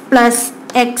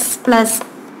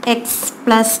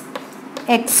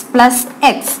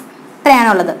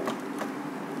ഇത്രയാണുള്ളത്.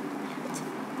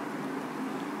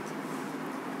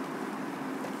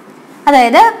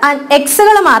 അതായത്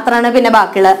എക്സുകൾ മാത്രമാണ് പിന്നെ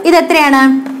ബാക്കിയുള്ളത്. ഇത് എത്രയാണ്?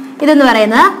 ഇതെന്ന്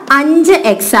പറയുന്നത്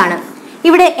 5x ആണ്.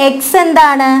 ഇവിടെ എക്സ്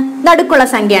എന്താണ്? നടുക്കുള്ള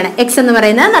സംഖ്യയാണ്. എക്സ് എന്ന്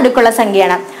പറയുന്നത് നടുക്കുള്ള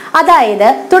സംഖ്യയാണ്. അതായത്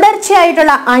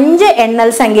തുടർച്ചയായിട്ടുള്ള 5 എണ്ണൽ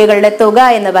സംഖ്യകളുടെ തുക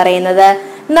എന്ന് പറയുന്നത്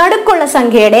നടുക്കുള്ള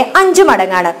സംഖ്യയുടെ 5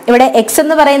 മടങ്ങാണ്. ഇവിടെ എക്സ്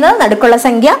എന്ന് പറയുന്നത് നടുക്കുള്ള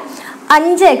സംഖ്യ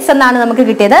 5x എന്നാണ് നമുക്ക്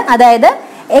കിട്ടിയത്. അതായത്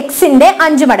എക്സിന്റെ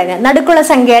 5 മടങ്ങ്, നടുക്കുള്ള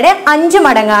സംഖ്യയുടെ 5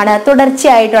 മടങ്ങാണ്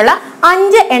തുടർച്ചയായിട്ടുള്ള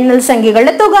 5 എണ്ണൽ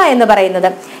സംഖ്യകളുടെ തുക എന്ന് പറയുന്നത്.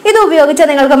 ഇത് ഉപയോഗിച്ച്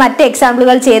നിങ്ങൾക്ക് മറ്റ്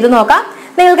എക്സാമ്പിളുകൾ ചെയ്തു നോക്കാം.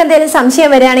 നിങ്ങൾക്ക് എന്തെങ്കിലും സംശയം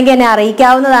വരികയാണെങ്കിൽ എന്നെ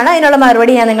അറിയിക്കാവുന്നതാണ്. അതിനുള്ള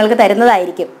മറുപടി ഞാൻ നിങ്ങൾക്ക്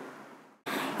തരുന്നതായിരിക്കും.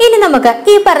 ഇനി നമുക്ക്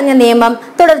ഈ പറഞ്ഞ നിയമം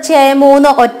തുടർച്ചയായ 3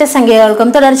 ഒറ്റ സംഖ്യകൾക്കും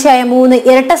തുടർച്ചയായ 3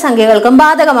 ഇരട്ട സംഖ്യകൾക്കും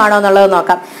ബാധകമാണോ എന്നുള്ളത്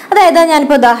നോക്കാം. അതായത്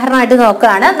ഞാനിപ്പോൾ ഉദാഹരണമായിട്ട്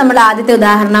നോക്കുകയാണ്. നമ്മുടെ ആദ്യത്തെ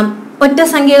ഉദാഹരണം ഒറ്റ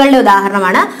സംഖ്യകളുടെ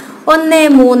ഉദാഹരണമാണ്. 1,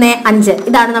 3, 5.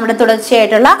 ഇതാണ് നമ്മുടെ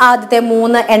തുടർച്ചയായിട്ടുള്ള ആദ്യത്തെ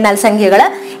 3 എണ്ണൽ സംഖ്യകൾ.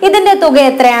 ഇതിന്റെ തുക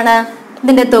എത്രയാണ്?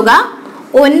 ഇതിന്റെ തുക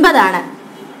 9 ആണ്.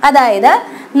 അതായത്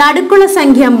നടുക്കുള്ള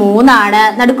സംഖ്യ 3 ആണ്.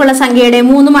 നടുക്കുള്ള സംഖ്യയുടെ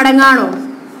 3 മടങ്ങാണോ?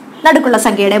 നടുക്കുള്ള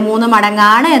സംഖ്യയുടെ 3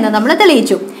 മടങ്ങാണ് എന്ന് നമ്മൾ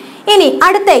തെളിയിച്ചു. ഇനി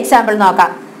അടുത്ത എക്സാമ്പിൾ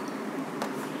നോക്കാം.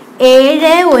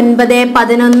 7, 9,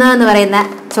 11 എന്ന് പറയുന്ന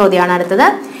ചോദ്യമാണ് അടുത്തത്.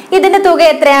 ഇതിന്റെ തുക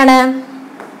എത്രയാണ്?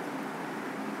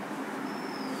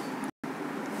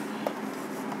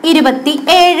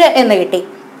 27 എന്ന് കിട്ടി.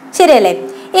 ശരിയല്ലേ?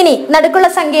 ഇനി നടുക്കുള്ള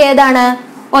സംഖ്യ ഏതാണ്?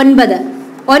 9.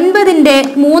 9ന്റെ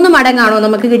 3 മടങ്ങാണോ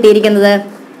നമുക്ക് കിട്ടിയിരിക്കുന്നത്?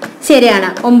 ശരിയാണ്.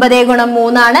 9 ഗുണം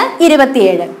 3 ആണ്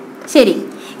 27. ശരി.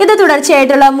 ഇത്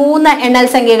തുടർച്ചയായിട്ടുള്ള 3 എണ്ണൽ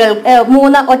സംഖ്യകൾ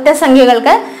 3 ഒറ്റ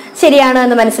സംഖ്യകൾക്ക് ശരിയാണ്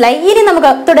എന്ന് മനസ്സിലായി. ഇനി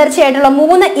നമുക്ക് തുടർച്ചയായിട്ടുള്ള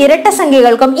 3 ഇരട്ട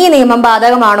സംഖ്യകൾക്കും ഈ നിയമം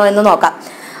ബാധകമാണോ എന്ന് നോക്കാം.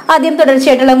 ആദ്യം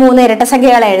തുടർച്ചയായിട്ടുള്ള 3 ഇരട്ട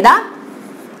സംഖ്യകൾ എഴുതാം.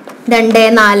 2,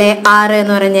 4, 6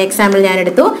 എന്ന് പറഞ്ഞ എക്സാമ്പിൾ ഞാൻ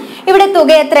എടുത്തു. ഇവിടെ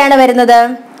തുക എത്രയാണ് വരുന്നത്?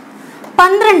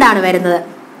 12 ആണ് വരുന്നത്.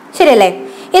 ശരിയല്ലേ?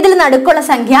 ഇതിൽ നടുക്കുള്ള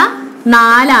സംഖ്യ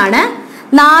 4 ആണ്.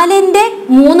 4ന്റെ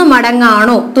 3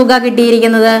 മടങ്ങാണോ തുക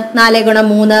കിട്ടിയിരിക്കുന്നത്? 4 ഗുണം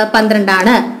 3 12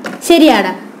 ആണ്.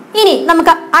 ശരിയാണ്. ഇനി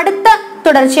നമുക്ക് അടുത്ത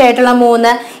തുടർച്ചയായിട്ടുള്ള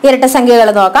 3 ഇരട്ട സംഖ്യകൾ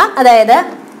നോക്കാം. അതായത്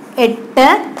 8,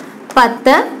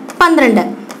 10, 12.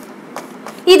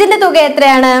 ഇതിന്റെ തുക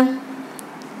എത്രയാണ്?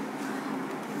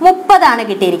 30 ആണ്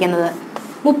കിട്ടിയിരിക്കുന്നത്.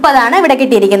 30 ആണ് ഇവിടെ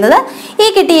കിട്ടിയിരിക്കുന്നത്. ഈ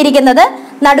കിട്ടിയിരിക്കുന്നത്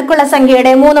നടുക്കുള്ള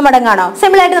സംഖ്യയുടെ 3 മടങ്ങാണോ?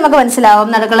 സിമ്പിൾ ആയിട്ട് നമുക്ക് മനസ്സിലാവും.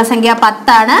 നടുക്കുള്ള സംഖ്യ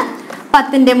 10 ആണ്.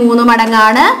 10ന്റെ 3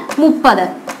 മടങ്ങാണ് 30.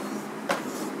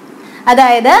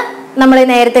 അതായത് നമ്മൾ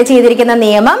നേരത്തെ ചെയ്തിരിക്കുന്ന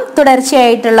നിയമം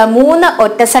തുടർച്ചയായിട്ടുള്ള 3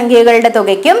 ഒറ്റ സംഖ്യകളുടെ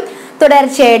തുകയ്ക്കും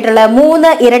തുടർച്ചയായിട്ടുള്ള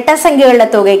 3 ഇരട്ട സംഖ്യകളുടെ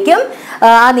തുകയ്ക്കും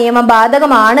ആ നിയമം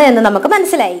ബാധകമാണ് എന്ന് നമുക്ക്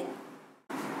മനസ്സിലായി.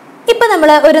 ഇപ്പൊ നമ്മൾ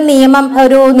ഒരു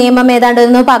നിയമം ഏതാണ്ട്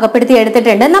ഒന്ന് പാകപ്പെടുത്തി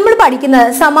എടുത്തിട്ടുണ്ട്. നമ്മൾ പഠിക്കുന്നത്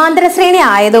സമാന്തര ശ്രേണി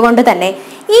ആയതുകൊണ്ട് തന്നെ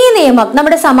ഈ നിയമം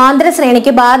നമ്മുടെ സമാന്തര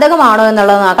ശ്രേണിക്ക് ബാധകമാണോ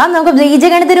എന്നുള്ളത് നോക്കാം. നമുക്ക്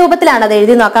ബീജഗണിത രൂപത്തിലാണ് അത്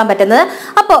എഴുതി നോക്കാൻ പറ്റുന്നത്.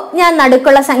 അപ്പോൾ ഞാൻ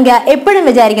നടുക്കുള്ള സംഖ്യ എപ്പോഴും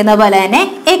വിചാരിക്കുന്ന പോലെ തന്നെ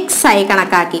എക്സ് ആയി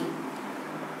കണക്കാക്കി.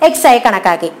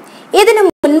 ഇതിന്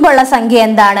മുൻപുള്ള സംഖ്യ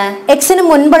എന്താണ്? എക്സിന്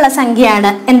മുൻപുള്ള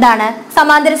സംഖ്യയാണ് എന്താണ്?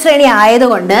 സമാന്തര ശ്രേണി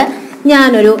ആയതുകൊണ്ട്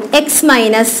ഞാനൊരു എക്സ്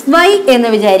മൈനസ് വൈ എന്ന്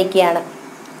വിചാരിക്കുകയാണ്.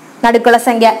 നടുക്കുള്ള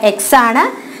സംഖ്യ എക്സ് ആണ്,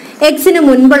 എക്സിന്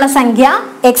മുൻപുള്ള സംഖ്യ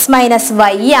എക്സ് മൈനസ്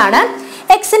വൈ ആണ്,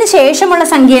 എക്സിന് ശേഷമുള്ള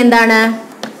സംഖ്യ എന്താണ്?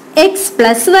 എക്സ്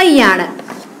പ്ലസ് വൈ ആണ്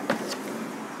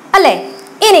അല്ലെ?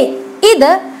 ഇനി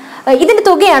ഇതിന്റെ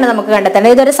തുകയാണ് നമുക്ക്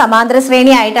കണ്ടെത്തേണ്ടത്. ഇതൊരു സമാന്തര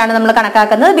ശ്രേണി ആയിട്ടാണ് നമ്മൾ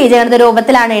കണക്കാക്കുന്നത്. ബീജഗണിത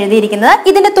രൂപത്തിലാണ് എഴുതിയിരിക്കുന്നത്.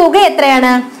 ഇതിന്റെ തുക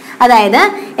എത്രയാണ്? അതായത്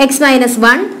X minus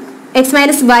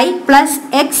Y plus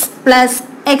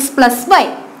X plus Y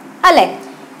അല്ലെ?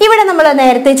 ഇവിടെ നമ്മൾ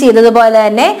നേരത്തെ ചെയ്തതുപോലെ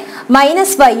തന്നെ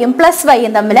മൈനസ് വൈയും പ്ലസ്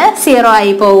വൈയും തമ്മിൽ 0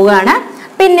 ആയി പോവുകയാണ്.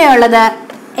 പിന്നെയുള്ളത്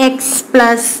എക്സ്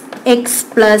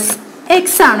പ്ലസ്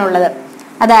എക്സ് ആണുള്ളത്.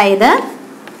 അതായത്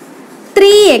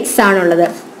 3x ആണുള്ളത്.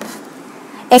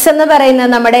 എക്സ് എന്ന് പറയുന്നത്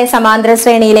നമ്മുടെ സമാന്തര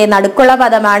ശ്രേണിയിലെ നടുക്കുള്ള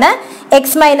പദമാണ്.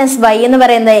 എക്സ് മൈനസ് വൈ എന്ന്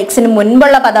പറയുന്നത് എക്സിന്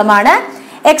മുൻപുള്ള പദമാണ്.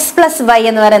 എക്സ് പ്ലസ് വൈ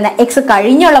എന്ന് പറയുന്ന എക്സ്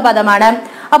കഴിഞ്ഞുള്ള പദമാണ്.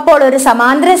 അപ്പോൾ ഒരു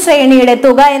സമാന്തര ശ്രേണിയുടെ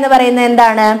തുക എന്ന് പറയുന്നത്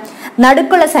എന്താണ്?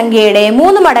 നടുക്കുള്ള സംഖ്യയുടെ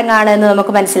 3 മടങ്ങാണ് എന്ന്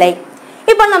നമുക്ക് മനസ്സിലായി.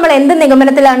 ഇപ്പോൾ നമ്മൾ എന്ത്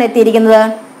നിഗമനത്തിലാണ് എത്തിയിരിക്കുന്നത്?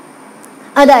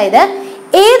 അതായത്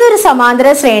ഏതൊരു സമാന്തര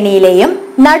ശ്രേണിയിലെയും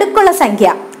നടുക്കുള്ള സംഖ്യ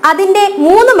അതിന്റെ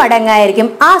 3 മടങ്ങായിരിക്കും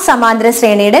ആ സമാന്തര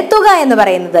ശ്രേണിയുടെ തുക എന്ന്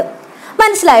പറയുന്നത്.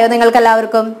 മനസ്സിലായോ നിങ്ങൾക്ക്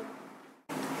എല്ലാവർക്കും?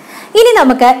 ഇനി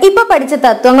നമുക്ക് ഇപ്പൊ പഠിച്ച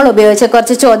തത്വങ്ങൾ ഉപയോഗിച്ച്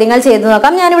കുറച്ച് ചോദ്യങ്ങൾ ചെയ്തു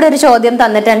നോക്കാം. ഞാനിവിടെ ഒരു ചോദ്യം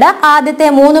തന്നിട്ടുണ്ട്. ആദ്യത്തെ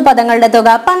 3 പദങ്ങളുടെ തുക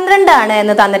 12 ആണ്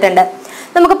എന്ന് തന്നിട്ടുണ്ട്.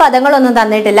 നമുക്ക് പദങ്ങളൊന്നും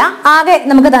തന്നിട്ടില്ല. ആകെ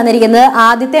നമുക്ക് തന്നിരിക്കുന്നത്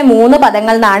ആദ്യത്തെ 3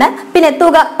 പദങ്ങൾ എന്നാണ്. പിന്നെ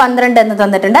തുക 12 എന്ന്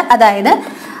തന്നിട്ടുണ്ട്. അതായത്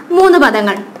 3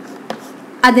 പദങ്ങൾ,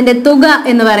 അതിന്റെ തുക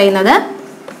എന്ന് പറയുന്നത്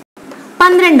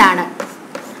 12 ആണ്.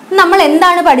 നമ്മൾ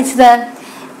എന്താണ് പഠിച്ചത്?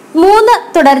 3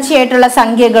 തുടർച്ചയായിട്ടുള്ള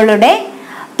സംഖ്യകളുടെ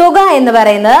തുക എന്ന്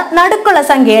പറയുന്നത് നടുക്കുള്ള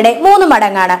സംഖ്യയുടെ 3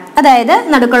 മടങ്ങാണ്. അതായത്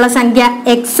നടുക്കുള്ള സംഖ്യ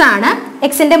എക്സ് ആണ്,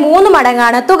 എക്സിന്റെ 3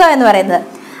 മടങ്ങാണ് തുക എന്ന് പറയുന്നത്.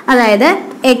 അതായത്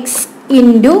എക്സ്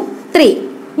ഇൻറ്റു 3.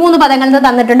 3 പദങ്ങൾ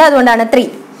തന്നിട്ടുണ്ട്, അതുകൊണ്ടാണ് 3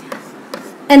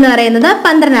 എന്ന് പറയുന്നത്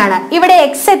 12 ആണ്. ഇവിടെ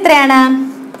എക്സ് എത്രയാണ്?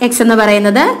 എക്സ് എന്ന്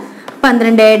പറയുന്നത്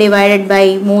 12 ഡിവൈഡഡ് ബൈ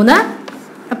 3.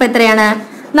 അപ്പൊ എത്രയാണ്?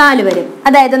 4 വരും.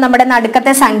 അതായത് നമ്മുടെ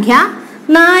നടുക്കത്തെ സംഖ്യ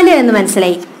 4 എന്ന്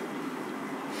മനസ്സിലായി.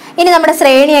 ഇനി നമ്മുടെ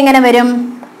ശ്രേണി എങ്ങനെ വരും?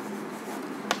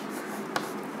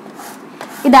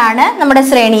 ഇതാണ് നമ്മുടെ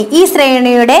ശ്രേണി. ഈ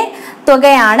ശ്രേണിയുടെ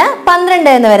തുകയാണ്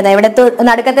 12 എന്ന് വരുന്നത്. ഇവിടെ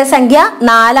നടുക്കത്തെ സംഖ്യ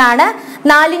 4 ആണ്.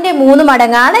 4ന്റെ 3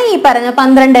 മടങ്ങാണ് ഈ പറഞ്ഞ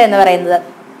 12 എന്ന് പറയുന്നത്.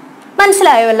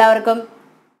 മനസ്സിലായോ എല്ലാവർക്കും?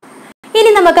 ഇനി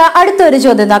നമുക്ക് അടുത്തൊരു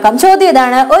ചോദ്യം നോക്കാം. ചോദ്യം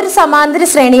ഇതാണ്: ഒരു സമാന്തര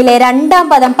ശ്രേണിയിലെ 2ാം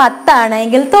പദം 10 ആണ്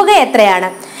എങ്കിൽ തുക എത്രയാണ്?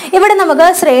 ഇവിടെ നമുക്ക്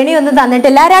ശ്രേണി ഒന്നും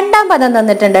തന്നിട്ടില്ല, 2ാം പദം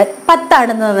തന്നിട്ടുണ്ട്, 10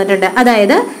 ആണെന്ന് തന്നിട്ടുണ്ട്.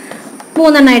 അതായത്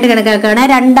 3 എണ്ണമായിട്ട് കണക്കാക്കുകയാണ്.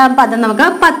 2ാം പദം നമുക്ക്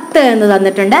 10 എന്ന്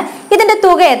തന്നിട്ടുണ്ട്. ഇതിന്റെ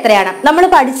തുക എത്രയാണ്? നമ്മൾ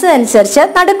പഠിച്ചതനുസരിച്ച്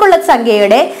നടുക്കുള്ള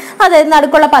സംഖ്യയുടെ, അതായത്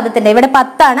നടുക്കുള്ള പദത്തിന്റെ ഇവിടെ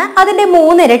 10 ആണ്, അതിന്റെ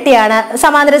 3 ഇരട്ടിയാണ്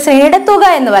സമാന്തര ശ്രേണിയുടെ തുക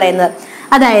എന്ന് പറയുന്നത്.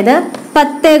 അതായത്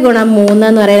 10 ഗുണം 3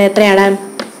 എന്ന് പറയുന്നത് എത്രയാണ്?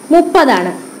 30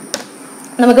 ആണ്.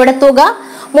 നമുക്കിവിടെ തുക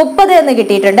 30 എന്ന്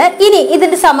കിട്ടിയിട്ടുണ്ട്. ഇനി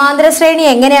ഇതിന്റെ സമാന്തര ശ്രേണി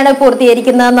എങ്ങനെയാണ്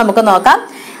പൂർത്തീകരിക്കുന്നത് നമുക്ക് നോക്കാം.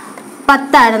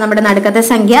 10 ആണ് നമ്മുടെ നടുക്കത്തെ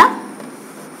സംഖ്യ.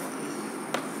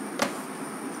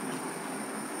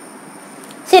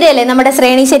 ശരിയല്ലേ? നമ്മുടെ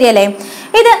ശ്രേണി ശരിയല്ലേ?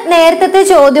 ഇത് നേരത്തെ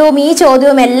ചോദ്യവും ഈ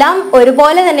ചോദ്യവും എല്ലാം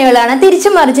ഒരുപോലെ തന്നെയുള്ളതാണ്.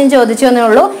 തിരിച്ചും മറിച്ചും ചോദിച്ചു എന്നേ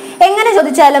ഉള്ളൂ. എങ്ങനെ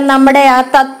ചോദിച്ചാലും നമ്മുടെ ആ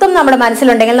തത്വം നമ്മുടെ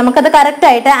മനസ്സിലുണ്ടെങ്കിൽ നമുക്കത് കറക്റ്റ്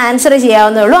ആയിട്ട് ആൻസർ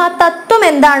ചെയ്യാവുന്നേ ഉള്ളൂ. ആ തത്വം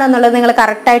എന്താണെന്നുള്ളത് നിങ്ങൾ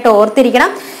കറക്റ്റ് ആയിട്ട്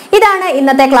ഓർത്തിരിക്കണം. ഇതാണ്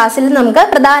ഇന്നത്തെ ക്ലാസ്സിൽ നമുക്ക്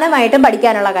പ്രധാനമായിട്ടും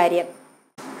പഠിക്കാനുള്ള കാര്യം.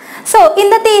 സോ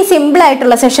ഇന്നത്തെ ഈ സിമ്പിൾ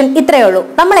ആയിട്ടുള്ള സെഷൻ ഇത്രയേ ഉള്ളൂ.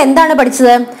 നമ്മൾ എന്താണ്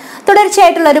പഠിച്ചത്?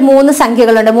 തുടർച്ചയായിട്ടുള്ള ഒരു 3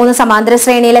 സംഖ്യകളുണ്ട്, 3 സമാന്തര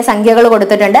ശ്രേണിയിലെ സംഖ്യകൾ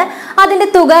കൊടുത്തിട്ടുണ്ട്. അതിന്റെ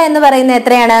തുക എന്ന് പറയുന്നത്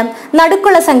എത്രയാണ്?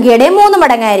 നടുക്കുള്ള സംഖ്യയുടെ 3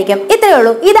 മടങ്ങായിരിക്കും. ഇത്രയേ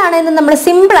ഉള്ളൂ. ഇതാണ് ഇന്ന് നമ്മൾ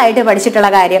സിമ്പിൾ ആയിട്ട് പഠിച്ചിട്ടുള്ള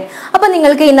കാര്യം. അപ്പൊ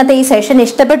നിങ്ങൾക്ക് ഇന്നത്തെ ഈ സെഷൻ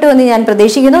ഇഷ്ടപ്പെട്ടു എന്ന് ഞാൻ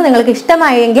പ്രതീക്ഷിക്കുന്നു. നിങ്ങൾക്ക്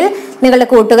ഇഷ്ടമായെങ്കിൽ നിങ്ങളുടെ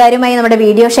കൂട്ടുകാരുമായി നമ്മുടെ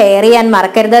വീഡിയോ ഷെയർ ചെയ്യാൻ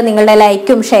മറക്കരുത്. നിങ്ങളുടെ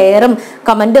ലൈക്കും ഷെയറും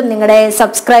കമന്റും നിങ്ങളുടെ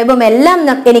സബ്സ്ക്രൈബും എല്ലാം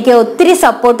എനിക്ക് ഒത്തിരി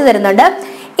സപ്പോർട്ട് തരുന്നുണ്ട്.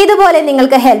 ഇതുപോലെ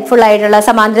നിങ്ങൾക്ക് ഹെൽപ്ഫുൾ ആയിട്ടുള്ള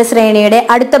സമാന്തര ശ്രേണിയുടെ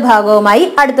അടുത്ത ഭാഗവുമായി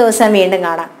അടുത്ത ദിവസം വീണ്ടും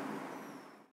കാണാം.